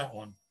 except that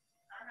one.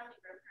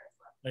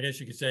 I guess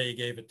you could say he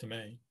gave it to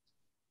me.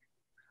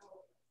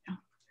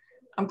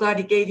 I'm glad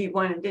he gave you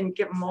one and didn't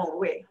give them all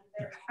away.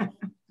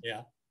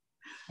 Yeah.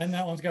 And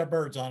that one's got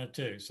birds on it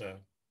too, so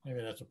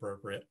maybe that's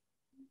appropriate.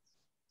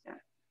 Yeah.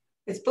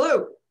 It's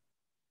blue.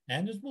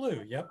 And it's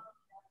blue, yep.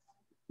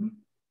 Okay.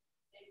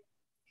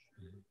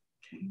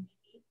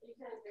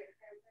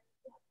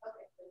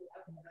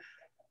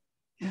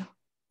 Yeah.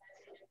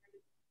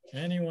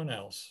 Anyone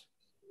else?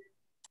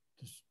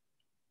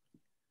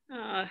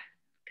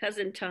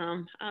 Cousin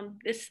Tom, I'm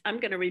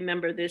going to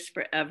remember this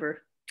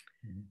forever.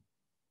 Mm-hmm.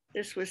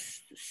 This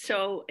was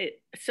so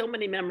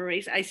many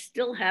memories. I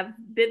still have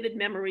vivid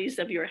memories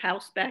of your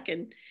house back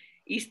in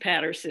East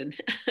Patterson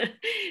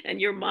and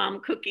your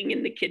mom cooking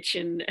in the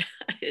kitchen.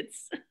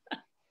 It's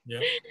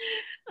yep.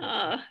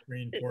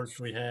 Green porch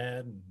we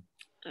had. And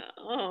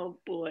oh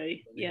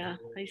boy, yeah,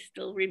 I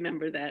still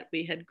remember that.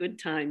 We had good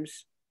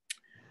times.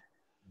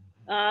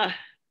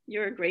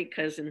 You're a great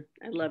cousin.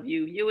 I love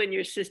you. You and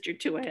your sister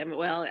too. I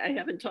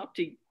haven't talked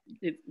to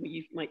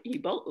you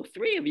both,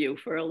 three of you,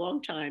 for a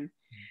long time.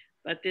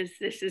 But this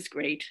is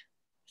great.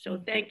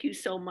 So thank you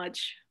so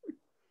much.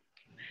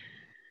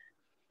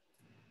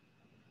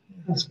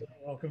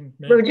 Welcome.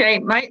 Blue Jay,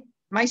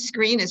 my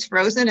screen is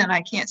frozen and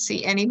I can't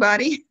see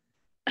anybody.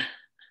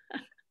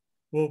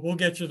 We'll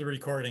get you the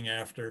recording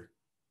after.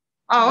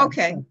 Oh,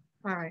 okay.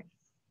 All right.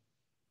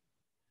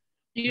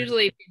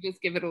 Usually if you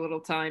just give it a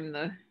little time,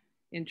 the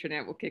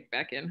internet will kick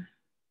back in.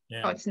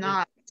 Yeah. Oh, it's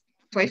not.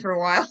 Wait for a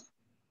while.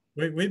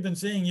 We've been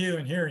seeing you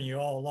and hearing you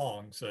all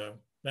along, so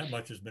that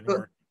much has been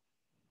working.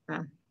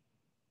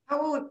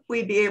 How will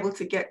we be able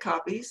to get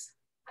copies?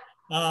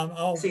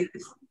 I'll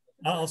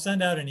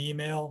send out an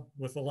email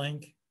with a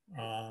link,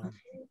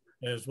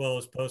 as well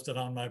as post it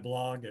on my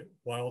blog at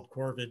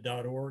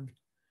wildcorvid.org.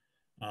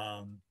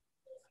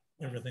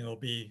 Everything will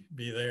be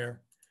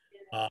there.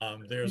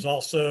 There's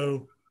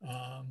also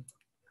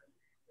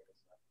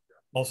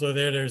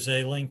there's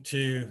a link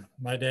to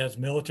my dad's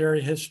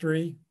military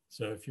history.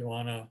 So if you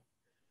want to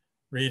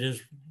read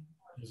his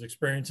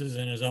experiences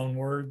in his own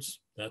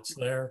words, that's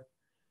there.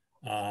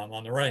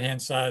 On the right-hand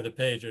side of the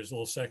page, there's a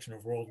little section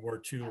of World War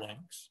II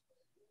links.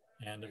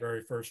 And the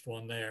very first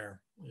one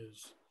there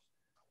is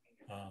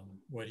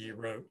what he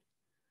wrote.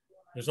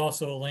 There's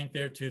also a link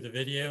there to the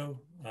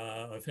video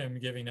of him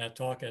giving that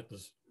talk at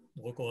the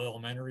local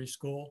elementary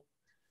school.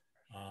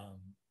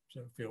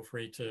 So feel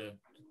free to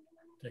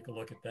take a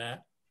look at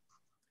that.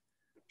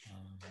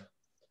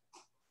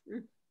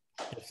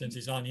 Since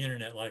he's on the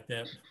internet like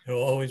that, he'll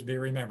always be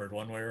remembered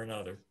one way or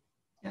another.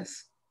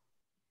 Yes.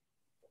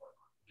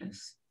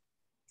 Yes.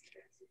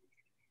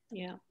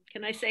 Yeah.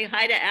 Can I say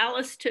hi to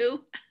Alice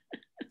too?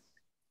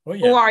 Oh,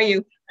 yeah. Who are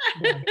you?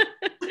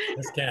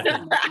 That's Kathy.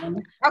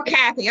 Oh,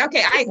 Kathy.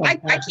 Okay. I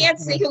can't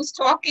see who's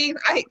talking.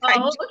 I'm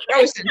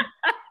frozen.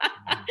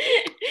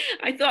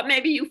 I thought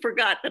maybe you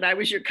forgot that I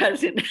was your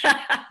cousin.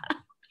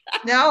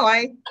 No,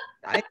 I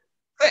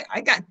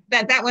got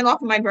that went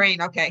off of my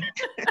brain. Okay.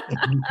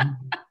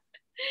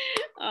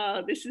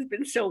 Oh, this has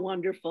been so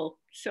wonderful.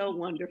 So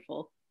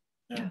wonderful.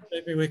 Yeah,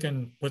 maybe we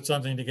can put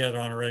something together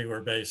on a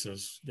regular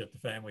basis, get the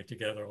family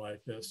together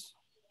like this.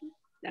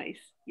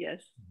 Nice.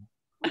 Yes.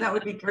 That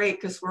would be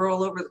great because we're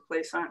all over the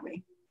place, aren't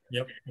we?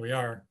 Yep, we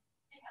are.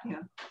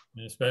 Yeah.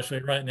 And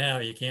especially right now,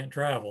 you can't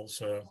travel,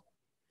 so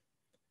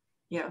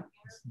yeah,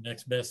 it's the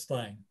next best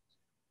thing.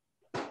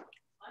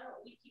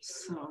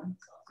 So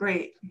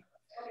great.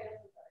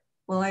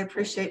 Well, I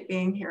appreciate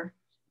being here.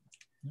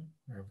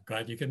 We're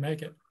glad you could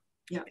make it.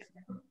 Yeah.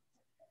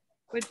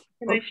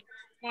 Can I share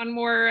one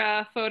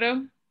more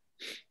photo?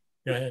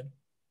 Go ahead.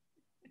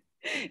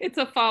 It's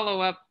a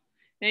follow-up.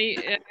 I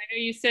know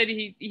you said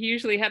he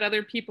usually had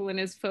other people in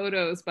his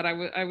photos, but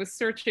I was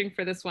searching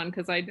for this one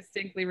because I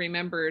distinctly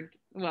remembered,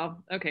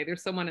 well, okay,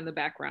 there's someone in the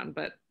background,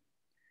 but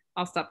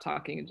I'll stop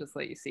talking and just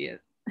let you see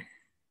it.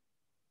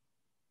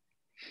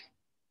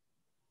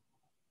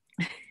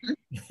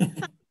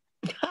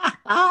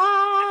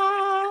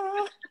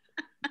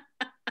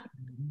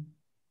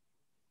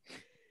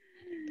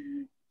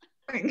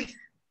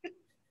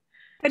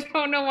 I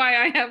don't know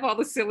why I have all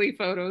the silly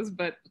photos,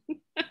 but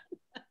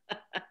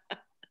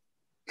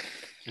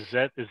Is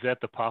that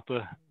the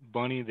Papa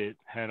bunny that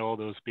had all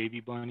those baby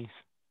bunnies?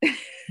 I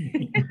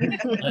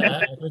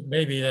think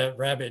maybe that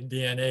rabbit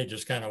DNA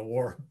just kind of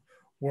wore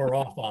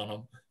off on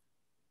them.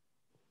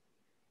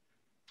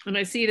 And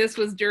I see this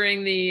was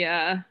during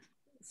the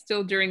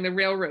still during the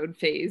railroad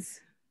phase.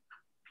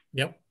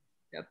 Yep.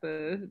 Got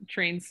the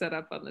train set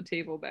up on the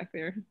table back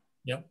there.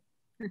 Yep.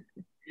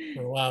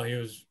 For a while he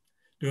was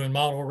doing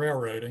model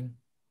railroading.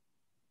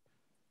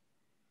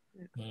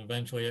 And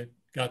eventually it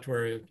got to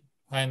where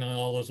finding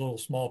all those little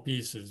small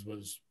pieces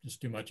was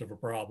just too much of a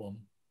problem.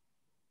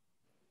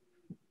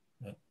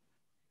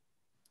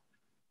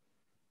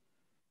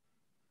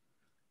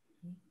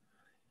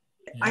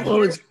 I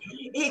Yeah. hear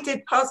he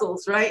did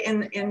puzzles, right?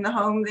 In the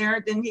home there,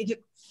 didn't he do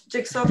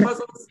jigsaw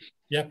puzzles?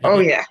 Yep. Oh,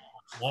 yeah.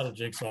 A lot of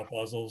jigsaw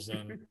puzzles,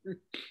 and a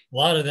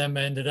lot of them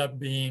ended up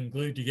being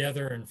glued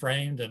together and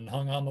framed and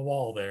hung on the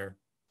wall there.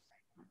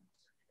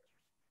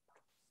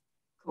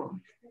 Cool.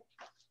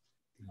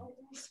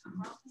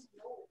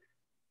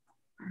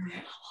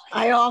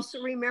 I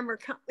also remember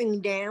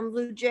coming down,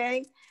 Blue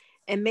Jay,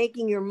 and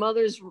making your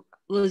mother's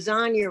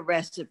lasagna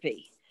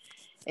recipe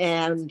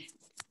and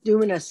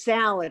doing a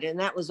salad. And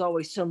that was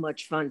always so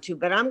much fun too.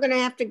 But I'm going to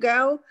have to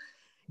go.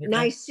 Okay.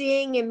 Nice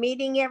seeing and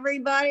meeting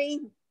everybody.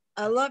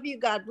 I love you.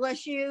 God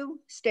bless you.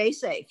 Stay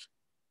safe.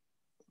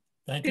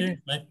 Thank you.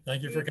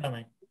 Thank you for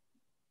coming.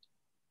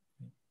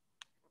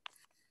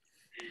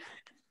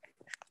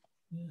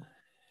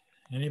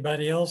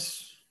 Anybody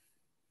else?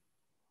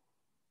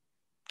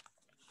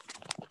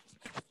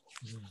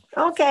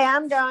 Okay,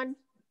 I'm done.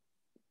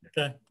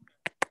 Okay.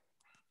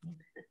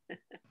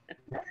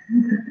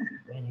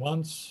 Going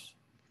once,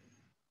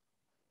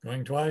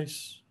 going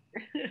twice.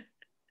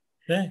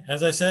 Okay,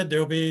 as I said,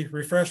 there'll be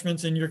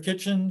refreshments in your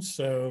kitchens,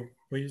 so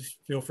please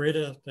feel free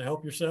to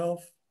help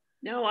yourself.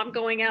 No, I'm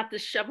going out to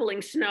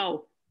shoveling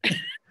snow.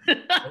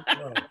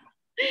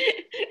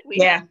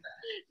 Yeah.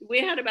 We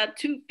had about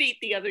 2 feet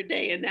the other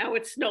day, and now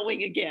it's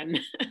snowing again.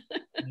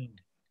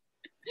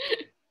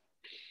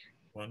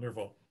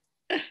 Wonderful.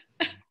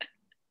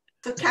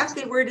 So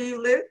Kathy, where do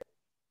you live?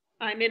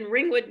 I'm in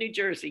Ringwood, New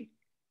Jersey.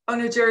 Oh,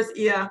 New Jersey.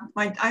 Yeah,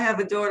 I have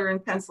a daughter in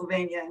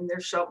Pennsylvania, and they're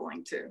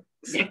shoveling too.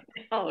 So.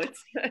 Oh,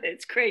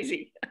 it's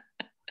crazy.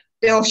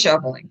 Still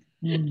shoveling.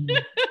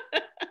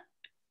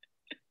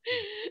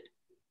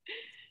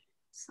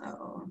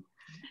 So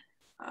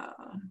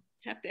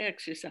have to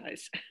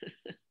exercise.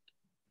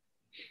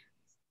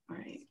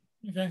 Right.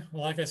 Okay.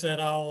 Well, like I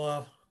said,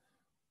 I'll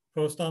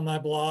post on my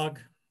blog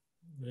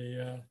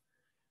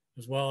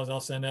as well as I'll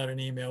send out an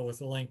email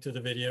with a link to the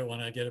video when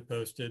I get it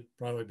posted.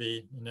 Probably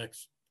be the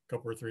next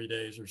couple or 3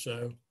 days or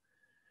so.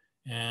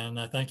 And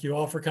I thank you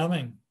all for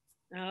coming.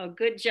 Oh,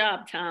 good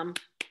job, Tom.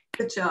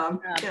 Good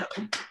job. Yeah.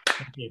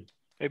 Thank you.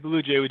 Hey,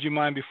 Blue Jay, would you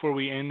mind before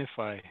we end if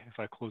I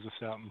close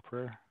us out in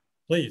prayer?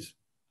 Please.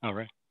 All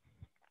right.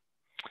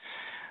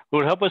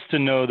 Lord, help us to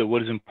know that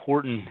what is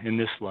important in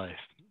this life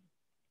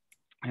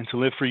and to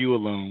live for you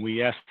alone.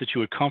 We ask that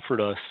you would comfort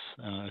us,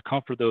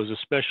 comfort those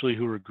especially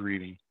who are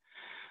grieving.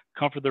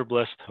 Comfort their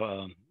blessed,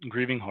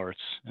 grieving hearts,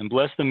 and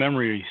bless the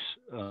memories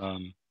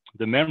of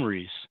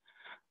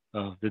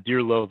the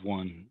dear loved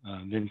one,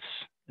 Vince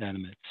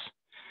Adametz.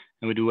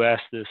 And we do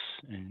ask this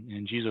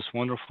in Jesus'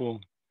 wonderful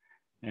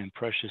and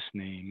precious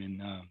name.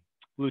 And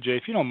Blue Jay,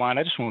 if you don't mind,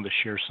 I just wanted to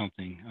share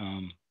something,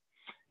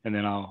 and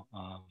then I'll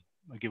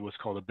give what's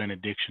called a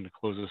benediction to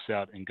close us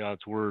out in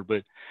God's word.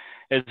 But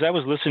as I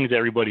was listening to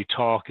everybody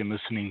talk and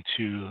listening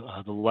to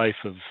the life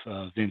of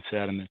Vince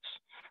Adametz,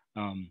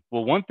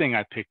 well, one thing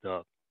I picked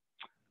up,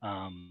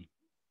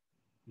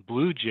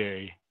 Blue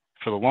Jay,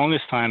 for the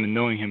longest time and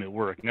knowing him at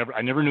work,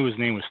 I never knew his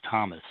name was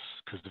Thomas,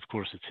 because of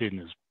course it's hidden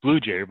as Blue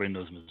Jay. Everybody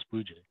knows him as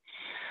Blue Jay.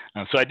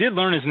 So I did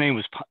learn his name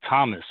was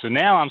Thomas. So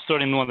now I'm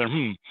starting to wonder,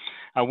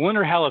 I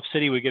wonder how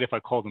upset he would get if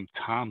I called him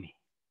Tommy.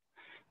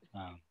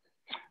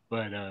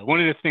 But one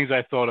of the things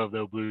I thought of,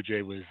 though, Blue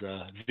Jay, was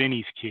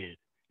Vinny's kid.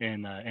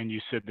 And you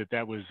said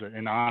that was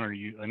an honor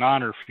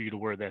for you to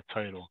wear that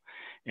title.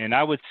 And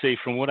I would say,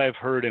 from what I've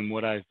heard and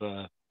what I've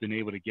been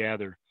able to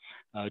gather,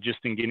 just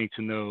in getting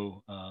to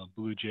know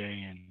Blue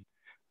Jay, and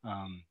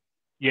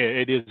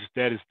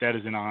that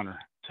is an honor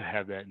to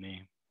have that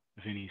name,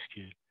 Vinny's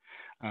kid.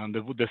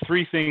 The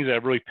three things I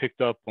really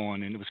picked up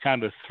on, and it was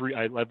kind of the three.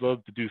 I'd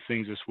love to do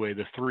things this way.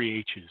 The 3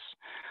 H's.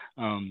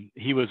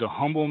 He was a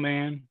humble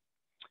man,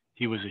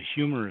 he was a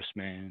humorous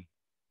man,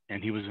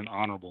 and he was an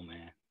honorable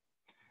man.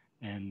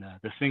 And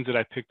the things that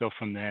I picked up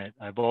from that,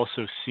 I've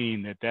also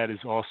seen that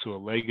is also a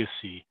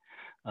legacy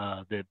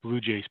that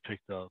Blue Jays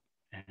picked up.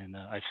 And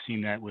I've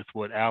seen that with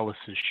what Alice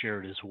has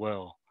shared as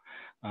well,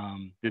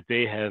 that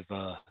they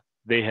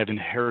have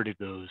inherited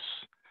those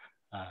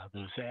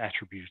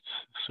attributes,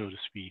 so to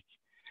speak.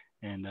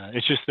 And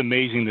it's just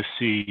amazing to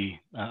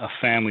see a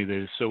family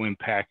that is so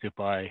impacted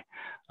by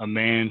a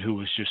man who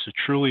was just a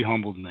truly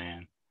humbled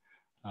man,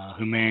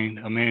 a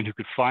man who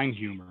could find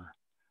humor,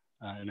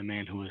 and a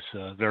man who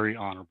was very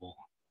honorable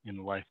in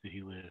the life that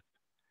he lived.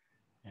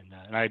 And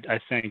I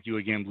thank you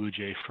again, Blue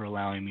Jay, for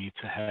allowing me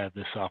to have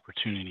this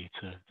opportunity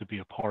to be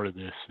a part of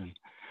this and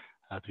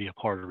to be a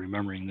part of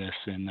remembering this.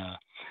 And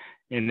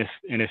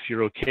if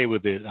you're okay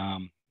with it,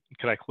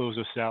 could I close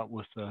us out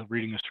with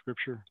reading a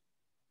scripture?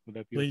 Would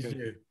that be Please okay?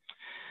 do.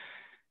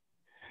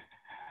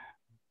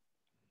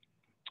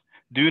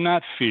 Do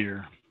not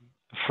fear,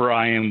 for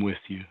I am with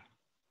you.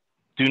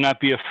 Do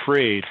not be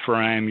afraid, for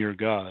I am your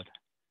God.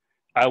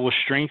 I will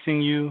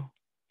strengthen you.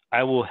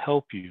 I will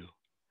help you.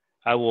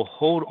 I will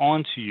hold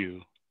on to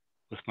you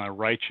with my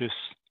righteous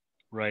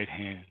right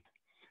hand.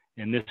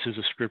 And this is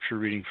a scripture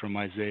reading from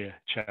Isaiah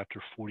chapter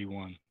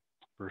 41,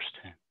 verse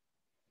 10.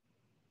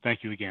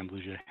 Thank you again,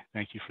 Blue Jay.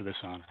 Thank you for this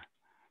honor.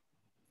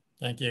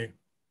 Thank you.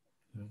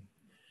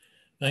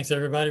 Thanks,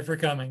 everybody, for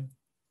coming.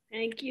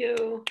 Thank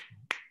you.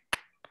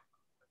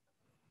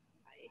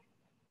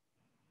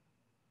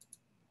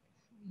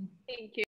 Thank you.